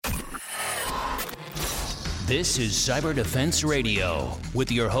This is Cyber Defense Radio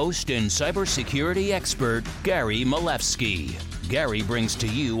with your host and cybersecurity expert, Gary Malevsky. Gary brings to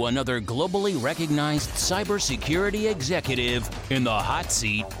you another globally recognized cybersecurity executive in the hot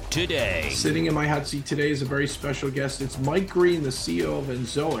seat today. Sitting in my hot seat today is a very special guest. It's Mike Green, the CEO of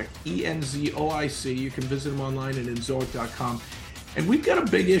Enzoic, Enzoic. You can visit him online at enzoic.com. And we've got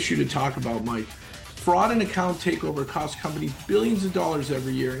a big issue to talk about, Mike. Fraud and account takeover cost companies billions of dollars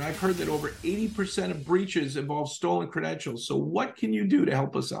every year, and I've heard that over 80% of breaches involve stolen credentials. So what can you do to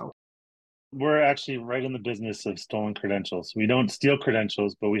help us out? We're actually right in the business of stolen credentials. We don't steal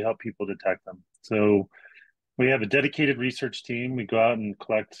credentials, but we help people detect them. So we have a dedicated research team. We go out and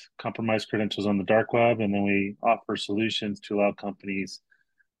collect compromised credentials on the dark web, and then we offer solutions to allow companies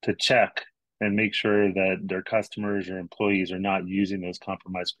to check and make sure that their customers or employees are not using those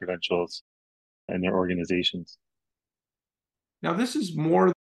compromised credentials in their organizations. Now, this is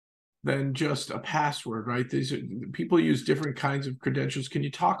more than just a password, right? People use different kinds of credentials. Can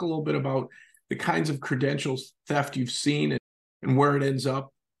you talk a little bit about the kinds of credentials theft you've seen and where it ends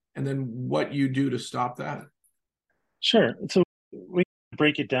up, and then what you do to stop that? Sure. So we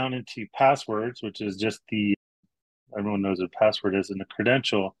break it down into passwords, which is just everyone knows what a password is, and a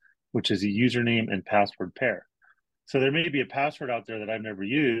credential, which is a username and password pair. So there may be a password out there that I've never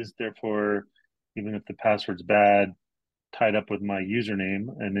used. Therefore, even if the password's bad, tied up with my username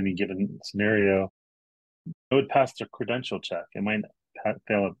in any given scenario, it would pass the credential check. It might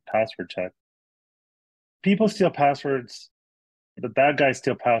fail a password check. People steal passwords. The bad guys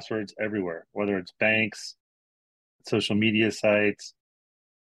steal passwords everywhere, whether it's banks, social media sites,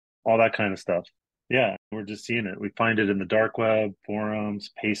 all that kind of stuff. Yeah, we're just seeing it. We find it in the dark web,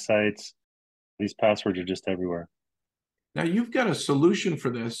 forums, pay sites. These passwords are just everywhere. Now, you've got a solution for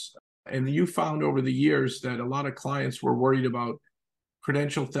this, and you found over the years that a lot of clients were worried about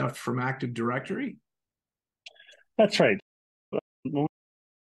credential theft from Active Directory? That's right.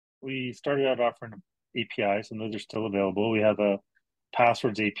 We started out offering APIs, and those are still available. We have a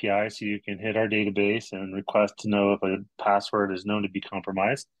passwords API, so you can hit our database and request to know if a password is known to be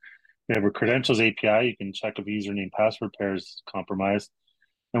compromised. We have a credentials API. You can check if a username password pair is compromised.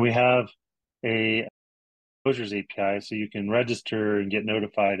 And we have a exposures API, so you can register and get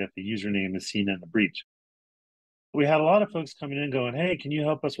notified if a username is seen in a breach. We had a lot of folks coming in going, hey, can you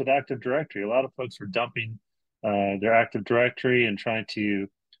help us with Active Directory? A lot of folks were dumping their Active Directory and trying to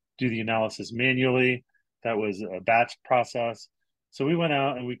do the analysis manually. That was a batch process. So we went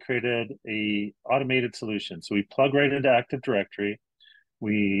out and we created a automated solution. So we plug right into Active Directory.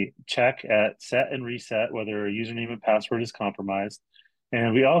 We check at set and reset whether a username and password is compromised.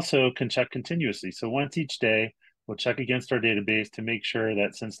 And we also can check continuously. So once each day, we'll check against our database to make sure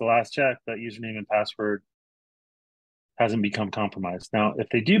that since the last check, that username and password hasn't become compromised. Now, if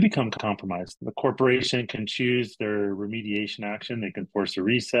they do become compromised, the corporation can choose their remediation action. They can force a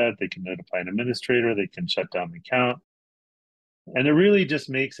reset. They can notify an administrator. They can shut down the account. And it really just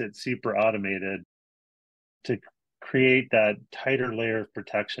makes it super automated to create that tighter layer of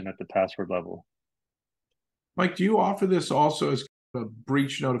protection at the password level. Mike, do you offer this also as a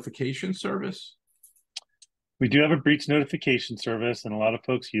breach notification service? We do have a breach notification service, and a lot of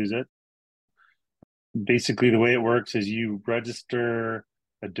folks use it. Basically, the way it works is you register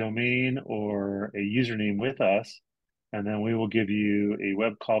a domain or a username with us, and then we will give you a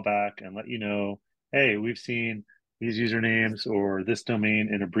web callback and let you know, hey, we've seen these usernames or this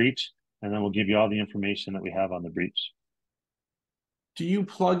domain in a breach, and then we'll give you all the information that we have on the breach. Do you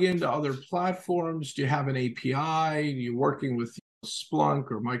plug into other platforms? Do you have an API? Are you working with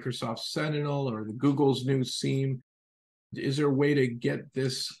Splunk or Microsoft Sentinel or the Google's new SIEM? Is there a way to get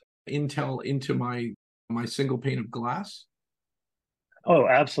this intel into my single pane of glass? Oh,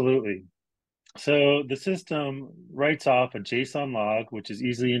 absolutely. So the system writes off a JSON log, which is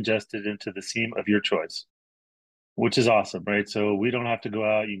easily ingested into the SIEM of your choice, which is awesome, right? So we don't have to go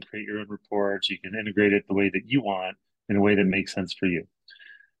out. You can create your own reports. You can integrate it the way that you want in a way that makes sense for you.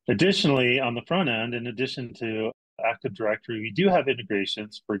 Additionally, on the front end, in addition to Active Directory, we do have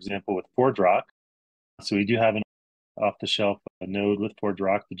integrations, for example, with ForgeRock. So we do have an off-the-shelf node with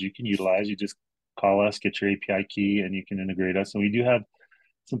ForgeRock that you can utilize. You just call us, get your API key, and you can integrate us. And we do have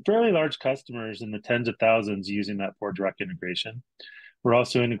some fairly large customers in the tens of thousands using that ForgeRock integration. We're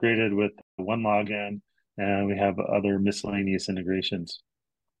also integrated with OneLogin, and we have other miscellaneous integrations.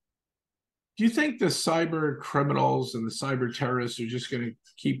 Do you think the cyber criminals and the cyber terrorists are just going to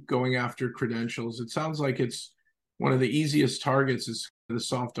keep going after credentials? It sounds like it's one of the easiest targets is the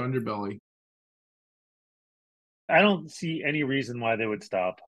soft underbelly. I don't see any reason why they would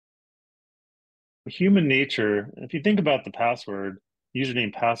stop. Human nature, if you think about the password,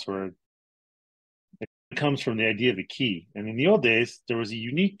 username password, It comes from the idea of a key. And in the old days, there was a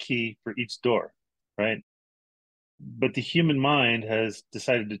unique key for each door, right? But the human mind has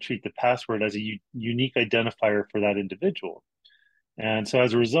decided to treat the password as a unique identifier for that individual. And so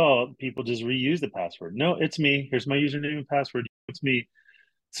as a result, people just reuse the password. No, it's me. Here's my username and password. It's me.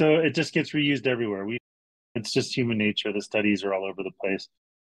 So it just gets reused everywhere. It's just human nature. The studies are all over the place.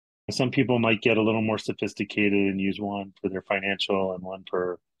 Some people might get a little more sophisticated and use one for their financial and one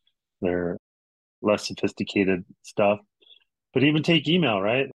for their less sophisticated stuff. But even take email,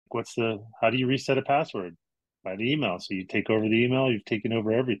 right? How do you reset a password? By the email. So you take over the email, you've taken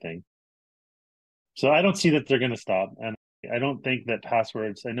over everything. So I don't see that they're going to stop. And I don't think that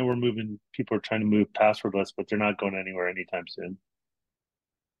passwords, I know people are trying to move passwordless, but they're not going anywhere anytime soon.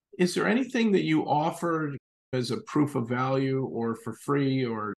 Is there anything that you offer as a proof of value or for free,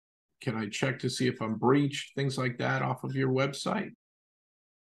 or can I check to see if I'm breached, things like that off of your website?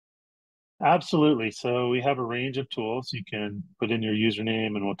 Absolutely. So we have a range of tools. You can put in your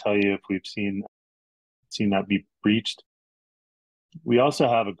username and we'll tell you if we've seen that be breached. We also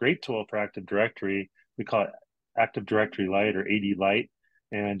have a great tool for Active Directory. We call it Active Directory Lite or AD Lite,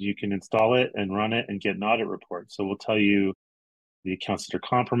 and you can install it and run it and get an audit report. So we'll tell you the accounts that are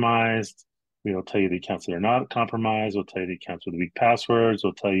compromised. We'll tell you the accounts that are not compromised. We'll tell you the accounts with weak passwords.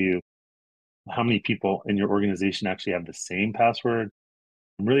 We'll tell you how many people in your organization actually have the same password.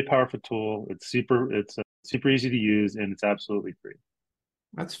 Really powerful tool. It's super easy to use, and it's absolutely free.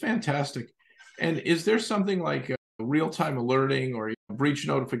 That's fantastic. And is there something like a real-time alerting or a breach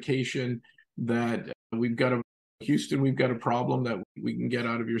notification that we've got a problem that we can get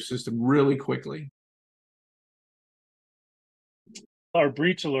out of your system really quickly? Our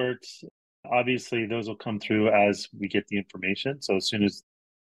breach alerts, obviously, those will come through as we get the information. So as soon as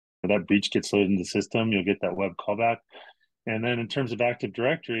that breach gets loaded in the system, you'll get that web callback. And then in terms of Active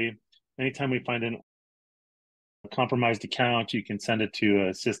Directory, anytime we find a compromised account, you can send it to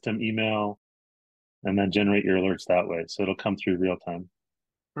a system email and then generate your alerts that way. So it'll come through real time.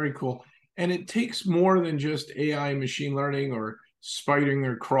 Very cool. And it takes more than just AI machine learning or spidering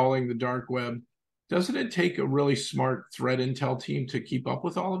or crawling the dark web. Doesn't it take a really smart threat intel team to keep up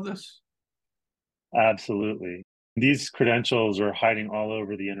with all of this? Absolutely. These credentials are hiding all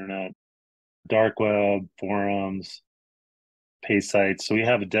over the internet, dark web, forums, pay sites. So we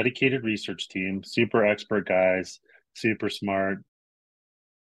have a dedicated research team, super expert guys, super smart,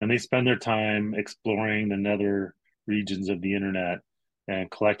 and they spend their time exploring the nether regions of the internet and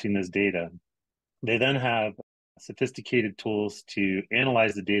collecting this data. They then have sophisticated tools to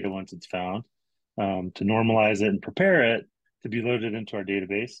analyze the data once it's found, to normalize it and prepare it to be loaded into our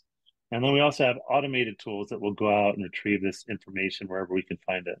database. And then we also have automated tools that will go out and retrieve this information wherever we can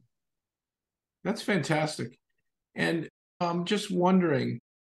find it. That's fantastic. And I'm just wondering,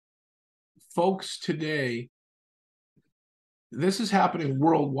 folks today, this is happening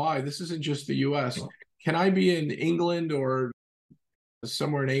worldwide. This isn't just the US. Can I be in England or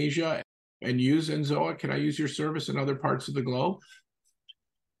somewhere in Asia and use Enzoic? Can I use your service in other parts of the globe?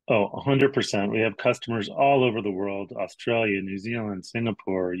 Oh, 100%. We have customers all over the world: Australia, New Zealand,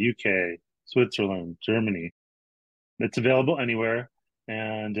 Singapore, UK, Switzerland, Germany. It's available anywhere.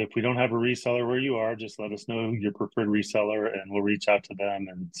 And if we don't have a reseller where you are, just let us know your preferred reseller and we'll reach out to them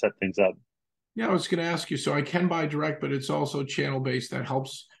and set things up. Yeah, I was going to ask you. So I can buy direct, but it's also channel based. That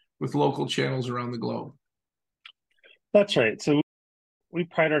helps with local channels around the globe. That's right. So we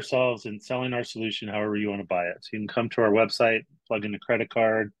pride ourselves in selling our solution however you want to buy it. So you can come to our website, plug in a credit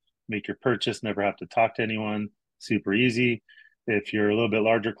card, make your purchase, never have to talk to anyone. Super easy. If you're a little bit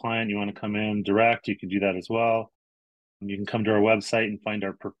larger client, you want to come in direct, you can do that as well. You can come to our website and find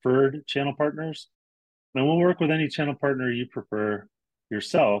our preferred channel partners. And we'll work with any channel partner you prefer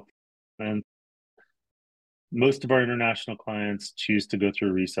yourself. And most of our international clients choose to go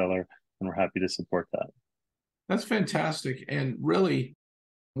through a reseller, and we're happy to support that. That's fantastic. And really,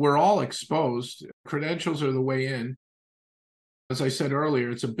 we're all exposed. Credentials are the way in. As I said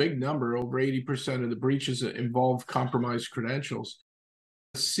earlier, it's a big number. Over 80% of the breaches involve compromised credentials.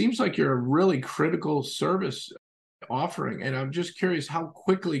 It seems like you're a really critical service offering. And I'm just curious, how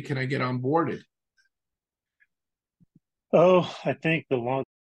quickly can I get onboarded? Oh, I think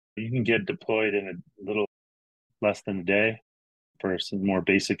you can get deployed in a little less than a day for some more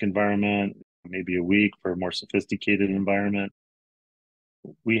basic environment, maybe a week for a more sophisticated environment.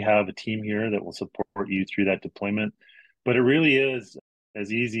 We have a team here that will support you through that deployment, but it really is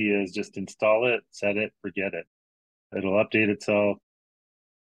as easy as just install it, set it, forget it. It'll update itself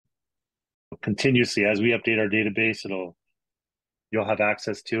continuously. As we update our database, you'll have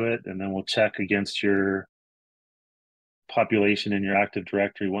access to it, and then we'll check against your population in your Active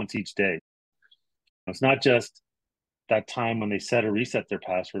Directory once each day. It's not just that time when they set or reset their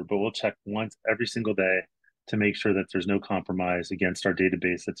password, but we'll check once every single day to make sure that there's no compromise against our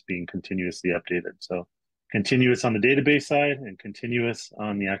database that's being continuously updated. So continuous on the database side and continuous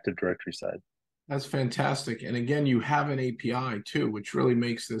on the Active Directory side. That's fantastic. And again, you have an API too, which really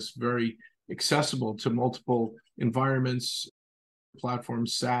makes this very accessible to multiple environments,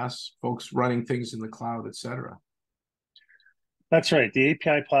 platforms, SaaS, folks running things in the cloud, et cetera. That's right. The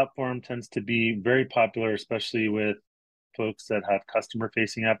API platform tends to be very popular, especially with folks that have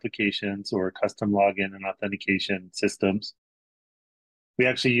customer-facing applications or custom login and authentication systems. We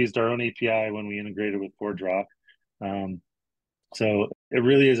actually used our own API when we integrated with ForgeRock. So it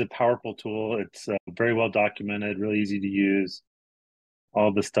really is a powerful tool. It's very well documented, really easy to use.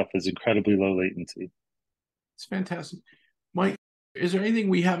 All this stuff is incredibly low latency. It's fantastic. Mike, is there anything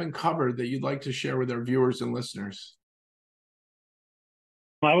we haven't covered that you'd like to share with our viewers and listeners?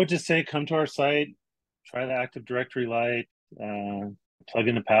 I would just say come to our site, try the Active Directory Lite, plug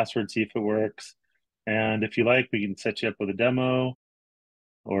in the password, see if it works. And if you like, we can set you up with a demo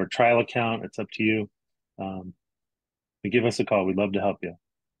or a trial account. It's up to you. Give us a call. We'd love to help you.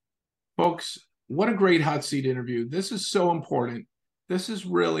 Folks, what a great hot seat interview. This is so important. This is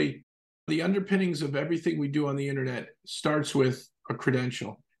really the underpinnings of everything we do on the internet starts with a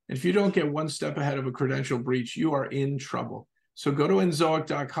credential. And if you don't get one step ahead of a credential breach, you are in trouble. So go to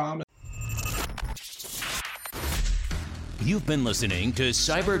Enzoic.com. You've been listening to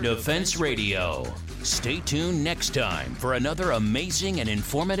Cyber Defense Radio. Stay tuned next time for another amazing and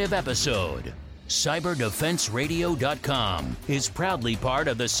informative episode. CyberDefenseRadio.com is proudly part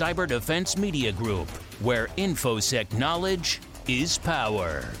of the Cyber Defense Media Group, where InfoSec knowledge is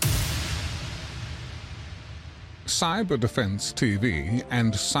power. Cyber Defense TV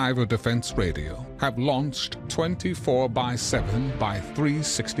and Cyber Defense Radio have launched 24/7 by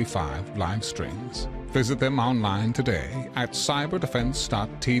 365 live streams. Visit them online today at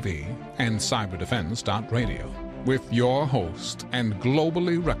cyberdefense.tv and cyberdefense.radio with your host and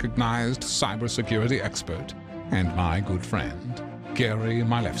globally recognized cybersecurity expert and my good friend, Gary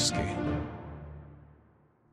Milewski.